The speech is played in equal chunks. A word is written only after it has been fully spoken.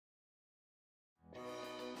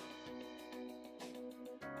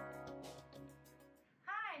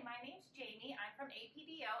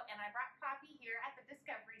APDO, and I brought Poppy here at the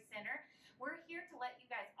Discovery Center. We're here to let you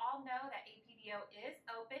guys all know that APDO is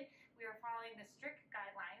open. We are following the strict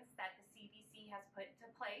guidelines that the CDC has put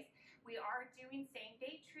into place. We are doing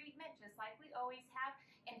same-day treatment just like we always have,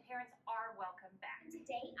 and parents are welcome back.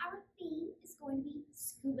 Today our theme is going to be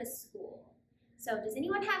Scuba School. So does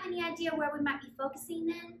anyone have any idea where we might be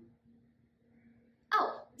focusing then?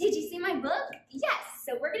 Oh, did you see my book? Yes,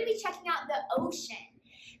 so we're going to be checking out the ocean.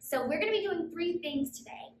 So we're going to be doing 3 things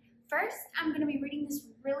today. First, I'm going to be reading this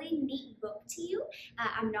really neat book to you.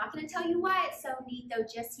 I'm not going to tell you why it's so neat though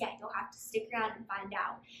just yet. You'll have to stick around and find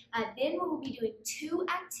out. Then we will be doing 2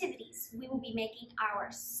 activities. We will be making our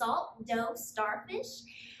salt dough starfish,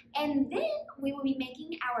 and then we will be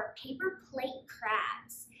making our paper plate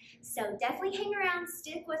crabs. So definitely hang around,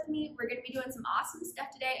 stick with me. We're going to be doing some awesome stuff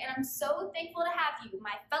today, and I'm so thankful to have you,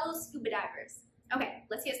 my fellow scuba divers. Okay,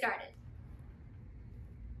 let's get started.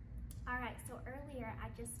 Alright, so earlier I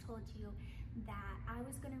just told you that I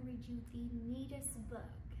was going to read you the neatest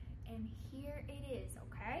book, and here it is,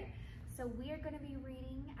 okay? So we are going to be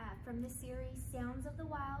reading from the series Sounds of the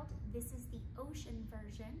Wild. This is the ocean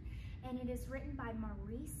version, and it is written by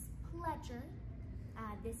Maurice Pledger.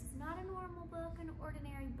 This is not a normal book, an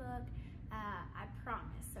ordinary book, I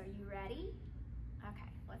promise. Are you ready?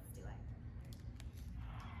 Okay, let's do it.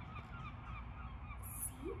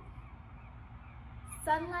 See?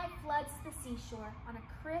 Sunlight floods the seashore on a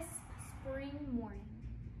crisp spring morning.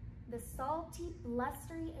 The salty,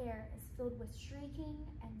 blustery air is filled with shrieking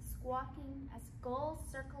and squawking as gulls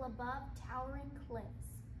circle above towering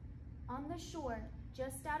cliffs. On the shore,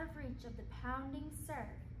 just out of reach of the pounding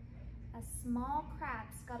surf, a small crab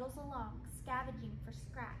scuttles along, scavenging for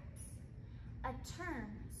scraps. A tern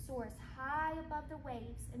soars high above the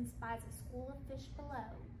waves and spies a school of fish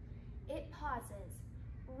below. It pauses,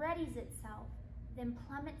 readies itself, then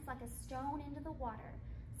plummets like a stone into the water,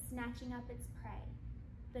 snatching up its prey.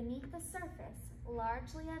 Beneath the surface,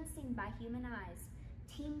 largely unseen by human eyes,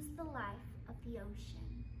 teems the life of the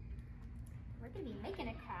ocean. We're gonna be making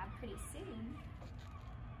a crab pretty soon.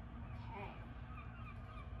 Okay.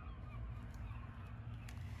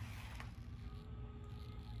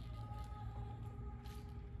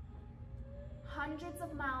 Hundreds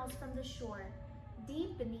of miles from the shore,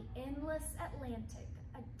 deep in the endless Atlantic,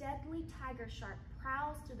 a deadly tiger shark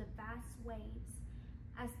prowls through the vast waves.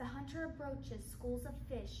 As the hunter approaches, schools of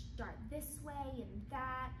fish dart this way and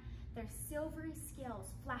that, their silvery scales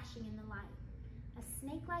flashing in the light. A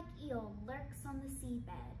snake-like eel lurks on the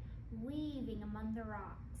seabed, weaving among the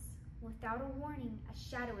rocks. Without a warning, a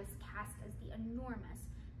shadow is cast as the enormous,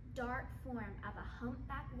 dark form of a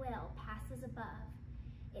humpback whale passes above,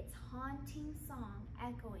 its haunting song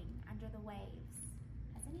echoing under the waves.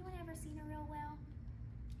 Has anyone ever seen a real whale?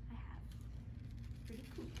 I have. Pretty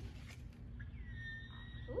cool.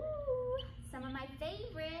 Ooh, some of my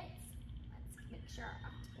favorites. Let's make sure our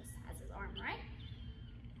octopus has his arm right.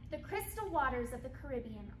 The crystal waters of the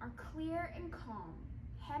Caribbean are clear and calm.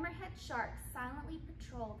 Hammerhead sharks silently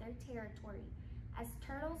patrol their territory as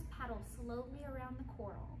turtles paddle slowly around the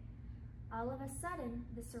coral. All of a sudden,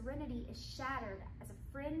 the serenity is shattered as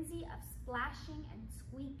a frenzy of splashing and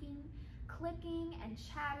squeaking, clicking and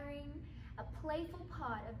chattering. A playful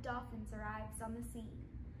pod of dolphins arrives on the scene,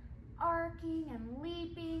 arcing and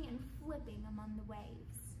leaping and flipping among the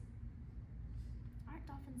waves. Aren't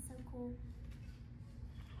dolphins so cool?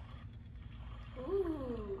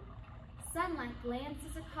 Ooh! Sunlight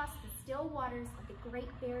glances across the still waters of the Great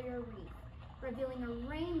Barrier Reef, revealing a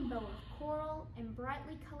rainbow of coral and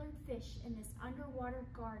brightly colored fish in this underwater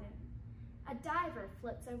garden. A diver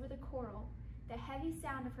flips over the coral. The heavy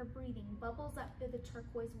sound of her breathing bubbles up through the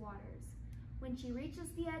turquoise waters. When she reaches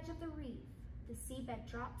the edge of the reef, the seabed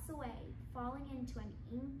drops away, falling into an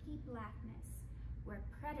inky blackness where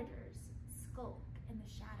predators skulk in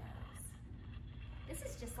the shadows. This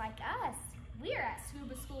is just like us. We're at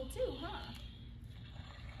Scuba School too, huh?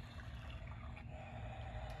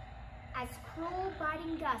 As cruel,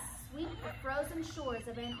 biting gusts sweep the frozen shores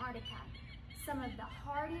of Antarctica, some of the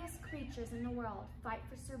hardiest creatures in the world fight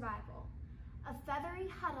for survival. A feathery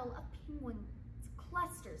huddle of penguins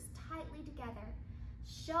clusters tightly together,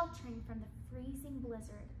 sheltering from the freezing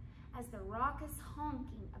blizzard as the raucous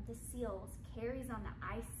honking of the seals carries on the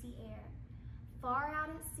icy air. Far out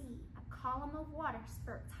at sea, a column of water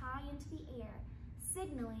spurts high into the air,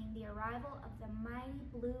 signaling the arrival of the mighty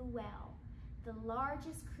blue whale, the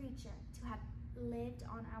largest creature to have lived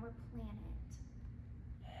on our planet.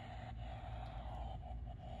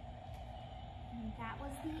 And that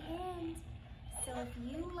was the end. So if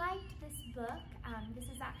you liked this book, this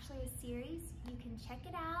is actually a series. You can check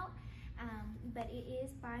it out. but it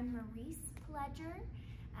is by Maurice Pledger,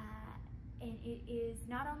 and it is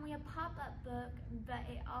not only a pop-up book, but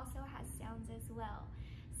it also has sounds as well.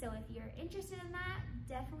 So if you're interested in that,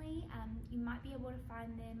 definitely you might be able to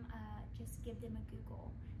find them, just give them a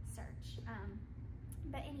Google search.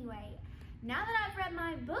 But anyway, now that I've read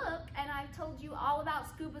my book and I've told you all about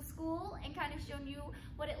Scuba School and kind of shown you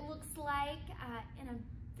what it looks like in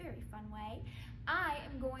a very fun way, I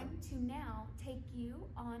am going to now take you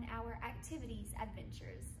on our activities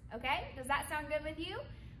adventures, okay? Does that sound good with you?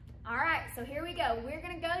 All right, so here we go. We're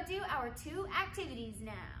gonna go do our 2 activities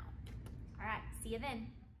now. All right, see you then.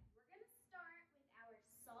 We're gonna start with our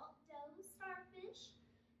salt dough starfish.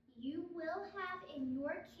 You will have in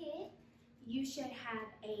your kit, you should have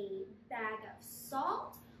a bag of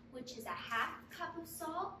salt, which is a ½ cup of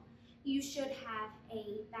salt. You should have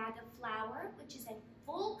a bag of flour, which is a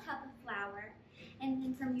full cup of flour. And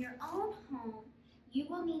then from your own home, you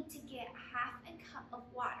will need to get ½ cup of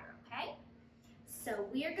water, okay? So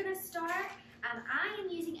we are gonna start. I am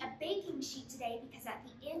using a baking sheet today because at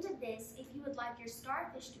the end of this, if you would like your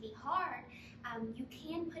starfish to be hard, you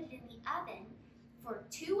can put it in the oven for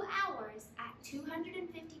 2 hours at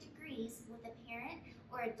 250 degrees with a parent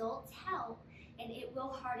or adult's help, and it will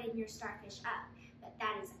harden your starfish up. But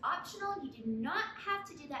that is optional. You do not have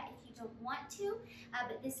to do that if you don't want to,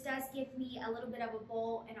 but this does give me a little bit of a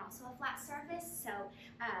bowl and also a flat surface, so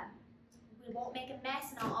we won't make a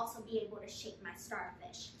mess, and I'll also be able to shape my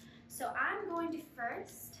starfish. So I'm going to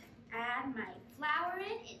first add my flour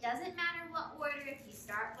in. It doesn't matter what order, if you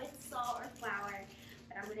start with salt or flour,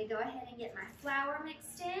 but I'm gonna go ahead and get my flour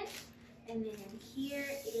mixed in. And then here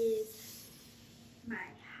is my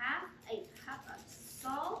 ½ cup of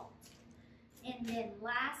salt. And then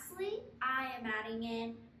lastly, I am adding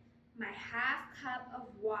in my ½ cup of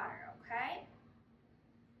water, okay?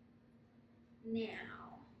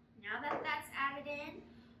 Now that that's added in,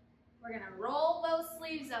 we're gonna roll those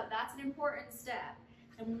sleeves up. That's an important step.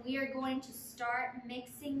 And we are going to start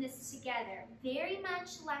mixing this together, very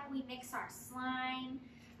much like we mix our slime.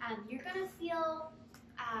 You're gonna feel,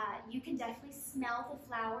 you can definitely smell the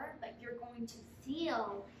flour, but you're going to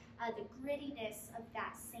feel the grittiness of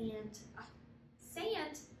that sand.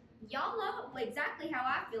 Sand, y'all know exactly how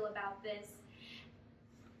I feel about this.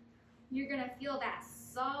 You're gonna feel that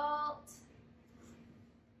salt.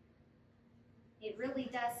 It really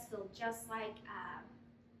does feel just like,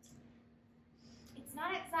 it's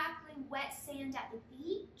not exactly wet sand at the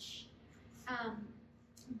beach,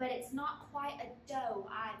 but it's not quite a dough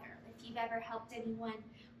either. If you've ever helped anyone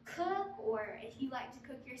cook, or if you like to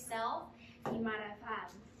cook yourself, you might have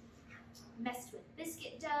messed with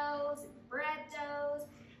biscuit doughs and bread doughs,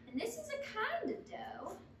 and this is a kind of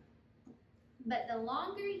dough, but the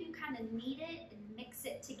longer you kind of knead it and mix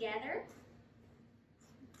it together,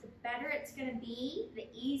 the better it's going to be, the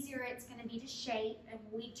easier it's going to be to shape, and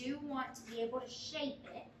we do want to be able to shape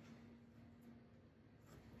it.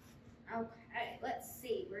 Okay, let's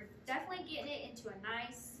see. We're definitely getting it into a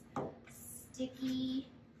nice sticky,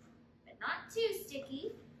 but not too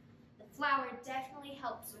sticky. The flour definitely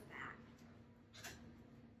helps with that.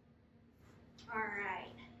 All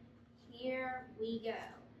right, here we go.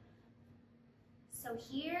 So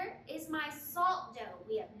here is my salt dough.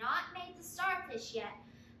 We have not made the starfish yet,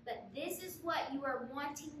 but this is what you are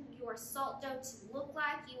wanting your salt dough to look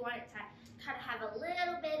like. You want it to kind of have a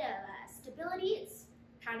little bit of stability. It's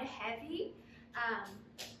kind of heavy.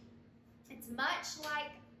 It's much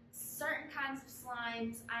like certain kinds of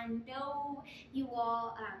slimes. I know you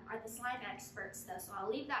all are the slime experts though, so I'll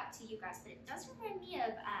leave that to you guys, but it does remind me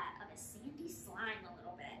of a sandy slime a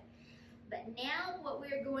little bit. But now what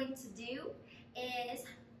we're going to do is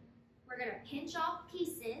we're going to pinch off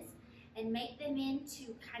pieces and make them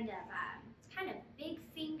into kind of big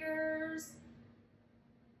fingers,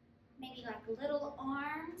 maybe like little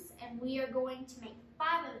arms, and we are going to make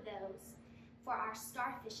 5 of those for our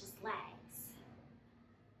starfish's legs.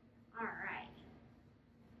 All right.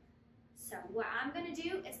 So what I'm going to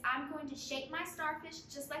do is I'm going to shape my starfish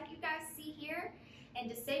just like you guys see here. And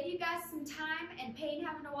to save you guys some time and pain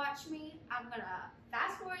having to watch me, I'm going to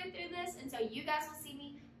fast forward through this, and so you guys will see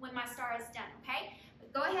me when my star is done, okay?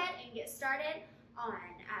 But go ahead and get started on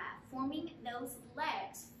forming those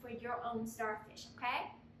legs for your own starfish, okay?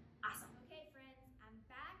 Awesome. Okay, friends, I'm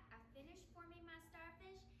back. I finished forming my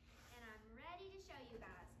starfish, and I'm ready to show you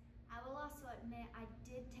guys. I will also admit I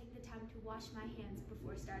did take the time to wash my hands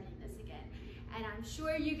before starting this again. And I'm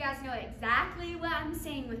sure you guys know exactly what I'm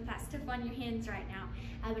saying with that stuff on your hands right now.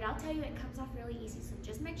 But I'll tell you, it comes off really easy. So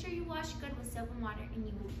just make sure you wash good with soap and water, and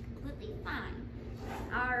you will be completely fine.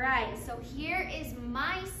 All right, so here is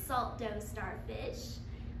my salt dough starfish.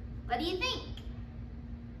 What do you think?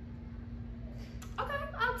 Okay,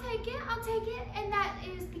 I'll take it, and that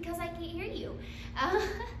is because I can't hear you.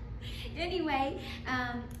 Anyway,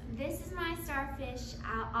 this is my starfish.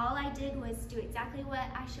 All I did was do exactly what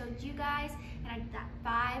I showed you guys, and I did that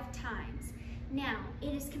 5 times. Now,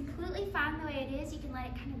 it is completely fine the way it is. You can let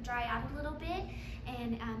it kind of dry out a little bit,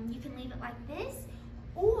 and you can leave it like this.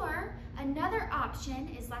 Or another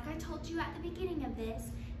option is, like I told you at the beginning of this,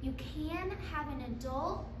 you can have an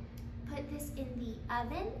adult put this in the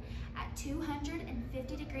oven at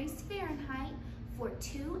 250 degrees Fahrenheit for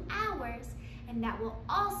 2 hours, and that will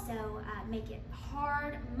also make it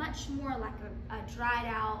hard, much more like a dried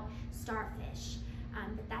out starfish.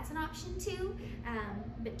 But that's an option too,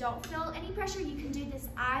 but don't feel any pressure. You can do this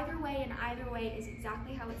either way, and either way is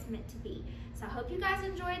exactly how it's meant to be. So I hope you guys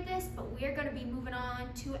enjoyed this, but we're gonna be moving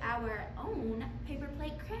on to our own paper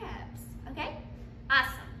plate crabs, okay?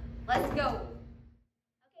 Awesome, let's go.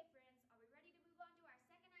 Okay friends, are we ready to move on to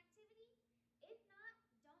our second activity? If not,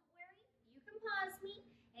 don't worry, you can pause me.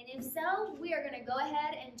 And if so, we are gonna go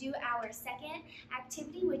ahead and do our second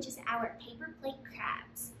activity, which is our paper plate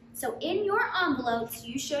crabs. So in your envelopes,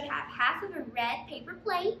 you should have half of a red paper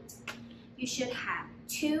plate. You should have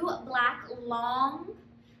 2 black long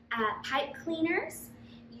pipe cleaners.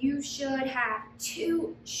 You should have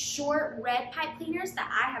 2 short red pipe cleaners that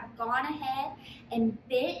I have gone ahead and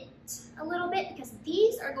bit a little bit, because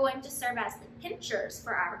these are going to serve as the pinchers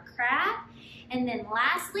for our crab. And then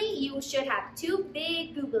lastly, you should have 2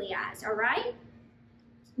 big googly eyes, all right?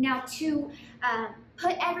 Now to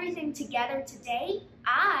put everything together today,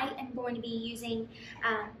 I am going to be using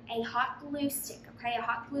a hot glue stick, okay? A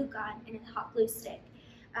hot glue gun and a hot glue stick.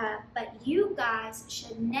 But you guys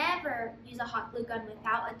should never use a hot glue gun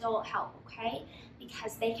without adult help, okay?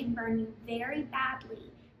 Because they can burn you very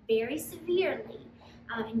badly, very severely,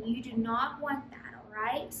 and you do not want that, all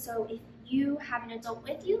right? So if you have an adult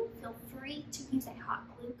with you, feel free to use a hot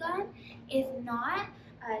glue gun. If not,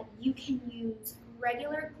 you can use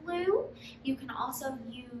regular glue. You can also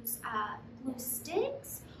use glue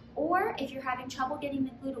sticks, or if you're having trouble getting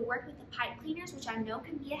the glue to work with the pipe cleaners, which I know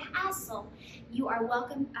can be a hassle, you are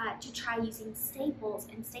welcome to try using staples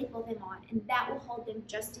and staple them on, and that will hold them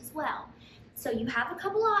just as well. So you have a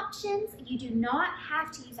couple options. You do not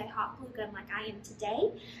have to use a hot glue gun like I am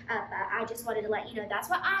today, but I just wanted to let you know that's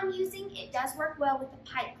what I'm using. It does work well with the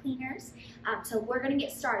pipe cleaners, so we're gonna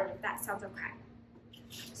get started if that sounds okay.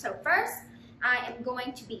 So first, I am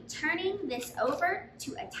going to be turning this over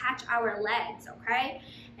to attach our legs, okay?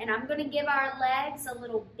 And I'm gonna give our legs a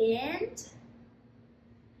little bend,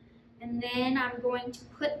 and then I'm going to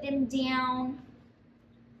put them down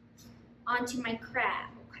onto my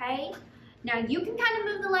crab, okay? Now you can kind of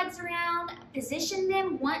move the legs around, position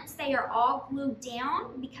them once they are all glued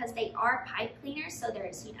down, because they are pipe cleaners, so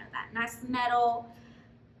there's, you know, that nice metal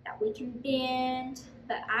that we can bend.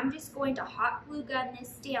 But I'm just going to hot glue gun this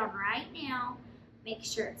down right now. Make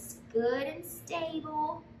sure it's good and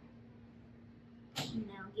stable.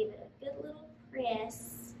 Now give it a good little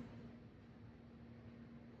press.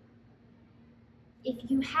 If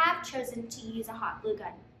you have chosen to use a hot glue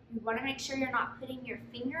gun, you want to make sure you're not putting your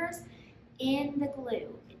fingers in the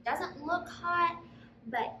glue. It doesn't look hot,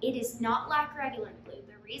 but it is not like regular glue.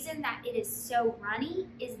 The reason that it is so runny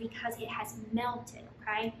is because it has melted,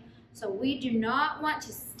 okay? So we do not want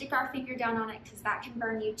to stick our finger down on it, because that can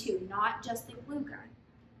burn you too, not just the glue gun.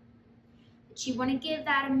 But you want to give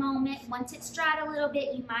that a moment. Once it's dried a little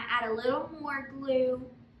bit, you might add a little more glue.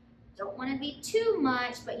 Don't want to be too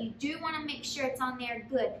much, but you do want to make sure it's on there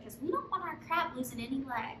good, because we don't want our crab losing any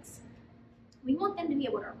legs. We want them to be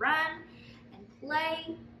able to run and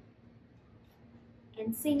play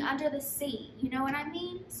and sing under the sea, you know what I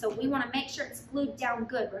mean? So we want to make sure it's glued down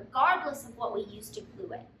good, regardless of what we use to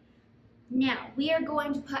glue it. Now, we are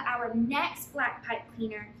going to put our next black pipe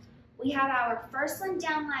cleaner. We have our first one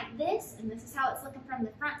down like this, and this is how it's looking from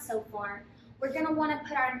the front so far. We're gonna wanna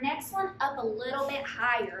put our next one up a little bit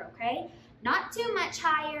higher, okay? Not too much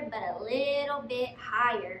higher, but a little bit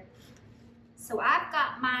higher. So I've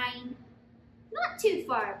got mine not too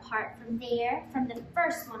far apart from there, from the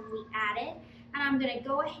first one we added, and I'm gonna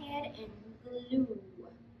go ahead and glue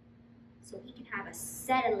so he can have a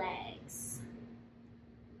set of legs.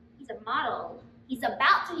 He's a model. He's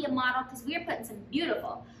about to be a model, because we are putting some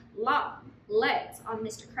beautiful long legs on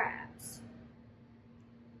Mr. Krabs.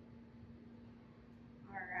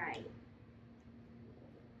 All right.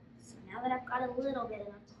 So now that I've got a little bit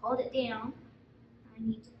enough to hold it down, I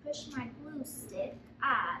need to push my glue stick.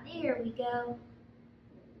 There we go.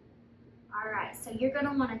 All right, so you're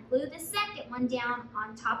gonna wanna glue the second one down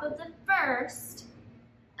on top of the first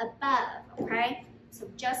above, okay? So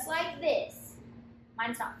just like this,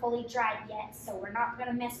 mine's not fully dried yet, so we're not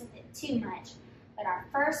gonna mess with it too much. But our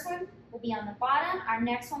first one will be on the bottom. Our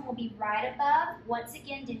next one will be right above. Once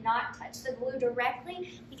again, do not touch the glue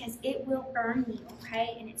directly because it will burn you,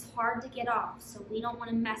 okay? And it's hard to get off, so we don't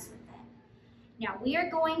wanna mess with it. Now we are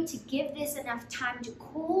going to give this enough time to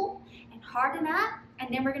cool and harden up,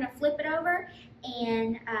 and then we're gonna flip it over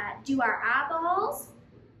and do our eyeballs.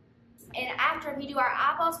 And after we do our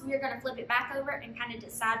eyeballs, we are gonna flip it back over and kind of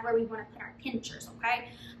decide where we wanna put our pinchers, okay?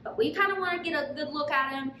 But we kind of wanna get a good look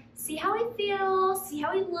at him, see how he feels, see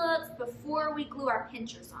how he looks before we glue our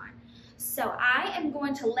pinchers on. So I am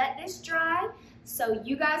going to let this dry so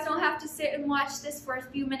you guys don't have to sit and watch this for a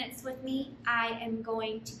few minutes with me. I am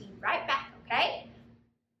going to be right back, okay?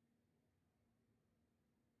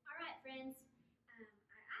 All right, friends.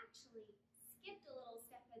 I actually skipped a little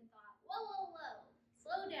step and thought, whoa,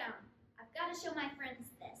 slow down. I've got to show my friends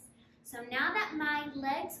this. So now that my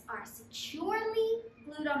legs are securely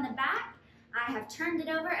glued on the back, I have turned it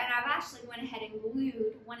over and I've actually went ahead and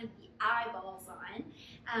glued one of the eyeballs on.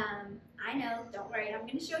 I know, don't worry, I'm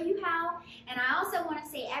going to show you how. And I also want to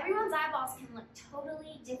say everyone's eyeballs can look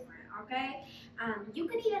totally different, okay? You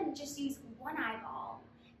can even just use one eyeball.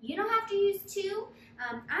 You don't have to use two.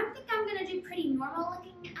 I think I'm going to do pretty normal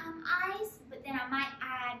looking eyes, but then I might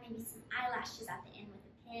add maybe some eyelashes at the end with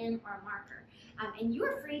a pen or a marker. And you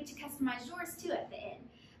are free to customize yours too at the end.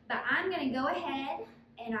 But I'm going to go ahead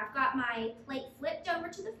and I've got my plate flipped over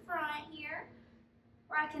to the front here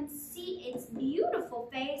where I can see its beautiful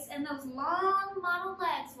face and those long model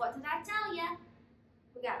legs. What did I tell you?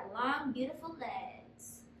 We got long, beautiful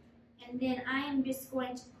legs. And then I am just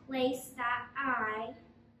going to place that eye,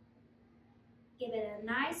 give it a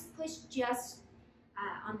nice push just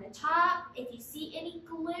on the top. If you see any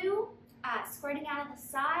glue squirting out of the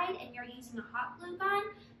side and you're using a hot glue gun,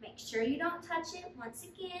 make sure you don't touch it. Once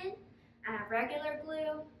again, regular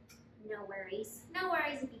glue, no worries. No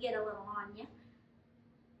worries if you get a little on you.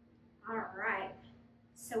 All right,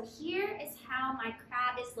 so here is how my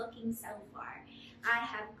crab is looking so far. I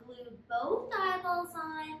have glued both eyeballs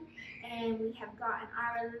on and we have gotten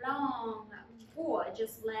our long,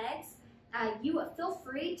 gorgeous legs. You would feel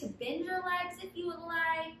free to bend your legs if you would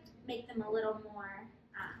like, make them a little more,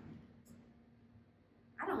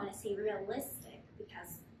 I don't want to say realistic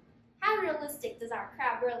because how realistic does our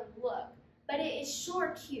crab really look? But it is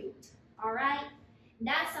sure cute, all right?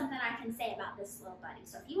 That's something I can say about this little buddy.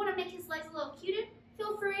 So if you want to make his legs a little cuter,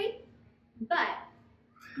 feel free. But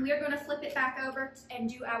we are going to flip it back over and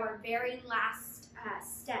do our very last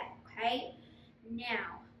step, okay?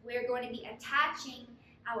 Now, we're going to be attaching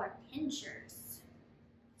our pinchers.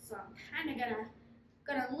 So I'm kind of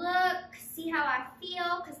gonna look, see how I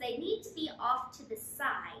feel, because they need to be off to the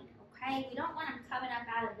side, okay? We don't want them coming up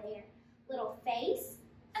out of their little face,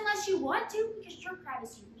 unless you want to, because your crab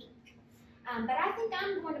is unique. But I think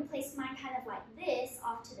I'm going to place mine kind of like this,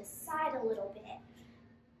 off to the side a little bit.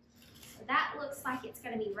 So that looks like it's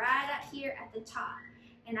going to be right up here at the top.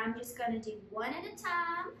 And I'm just going to do one at a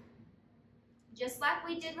time, just like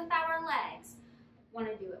we did with our legs. Want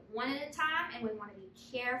to do it one at a time, and we want to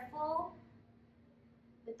be careful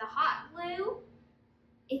with the hot glue.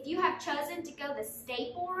 If you have chosen to go the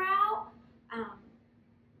staple route,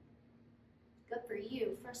 good for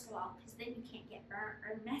you, first of all, because then you can't get burnt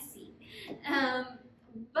or messy.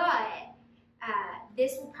 But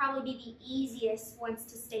this will probably be the easiest ones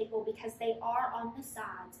to staple because they are on the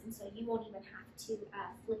sides, and so you won't even have to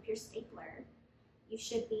flip your stapler. You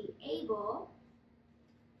should be able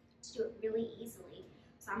to do it really easily.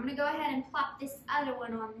 So I'm going to go ahead and plop this other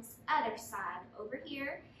one on this other side over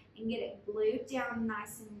here and get it glued down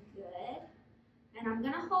nice and good. And I'm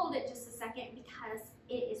going to hold it just a second because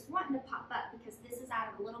it is wanting to pop up because this is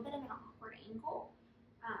at a little bit of an awkward angle.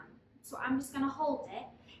 So I'm just going to hold it.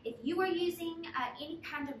 If you are using any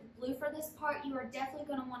kind of glue for this part, you are definitely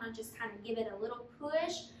going to want to just kind of give it a little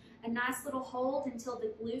push, a nice little hold until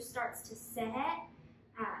the glue starts to set.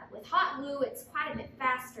 With hot glue, it's quite a bit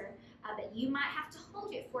faster, but you might have to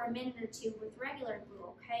hold it for a minute or two with regular glue,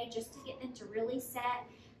 okay, just to get them to really set,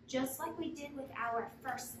 just like we did with our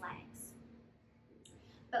first legs.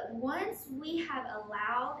 But once we have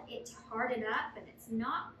allowed it to harden up, and it's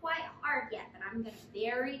not quite hard yet, but I'm going to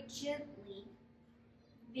very gently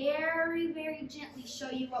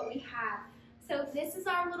show you what we have. So this is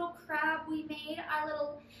our little crab we made, our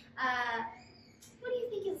little, what do you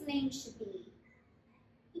think his name should be?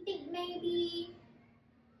 You think maybe,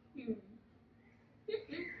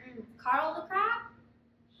 Carl the crab?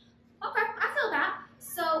 Okay, I feel that.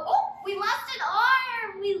 So, oh, we lost an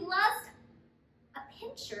arm. We lost a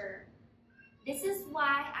pincher. This is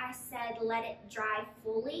why I said let it dry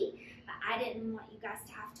fully, but I didn't want you guys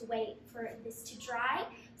to have to wait for this to dry.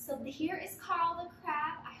 So here is Carl the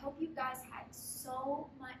crab. I hope you guys had so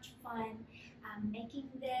much fun making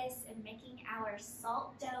this and making our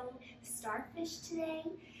salt dough starfish today.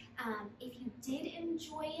 If you did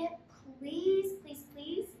enjoy it, please, please,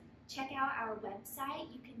 please check out our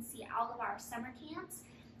website. You can see all of our summer camps.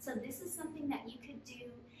 So this is something that you could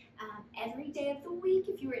do every day of the week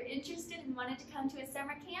if you were interested and wanted to come to a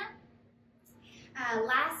summer camp.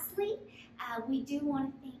 Lastly, we do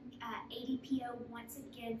want to thank ADPO once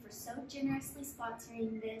again for so generously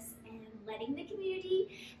sponsoring this and letting the community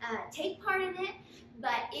take part in it.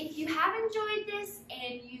 But if you have enjoyed this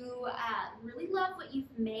and you really love what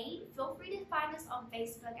you've made, feel free to find us on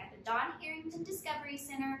Facebook at the Don Harrington Discovery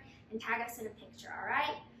Center and tag us in a picture, all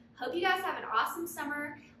right? Hope you guys have an awesome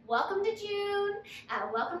summer. Welcome to June.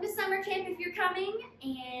 Welcome to summer camp if you're coming,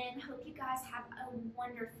 and hope you guys have a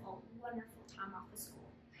wonderful, wonderful time off of school.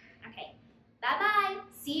 Okay, bye-bye.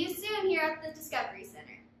 See you soon here at the Discovery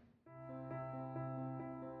Center.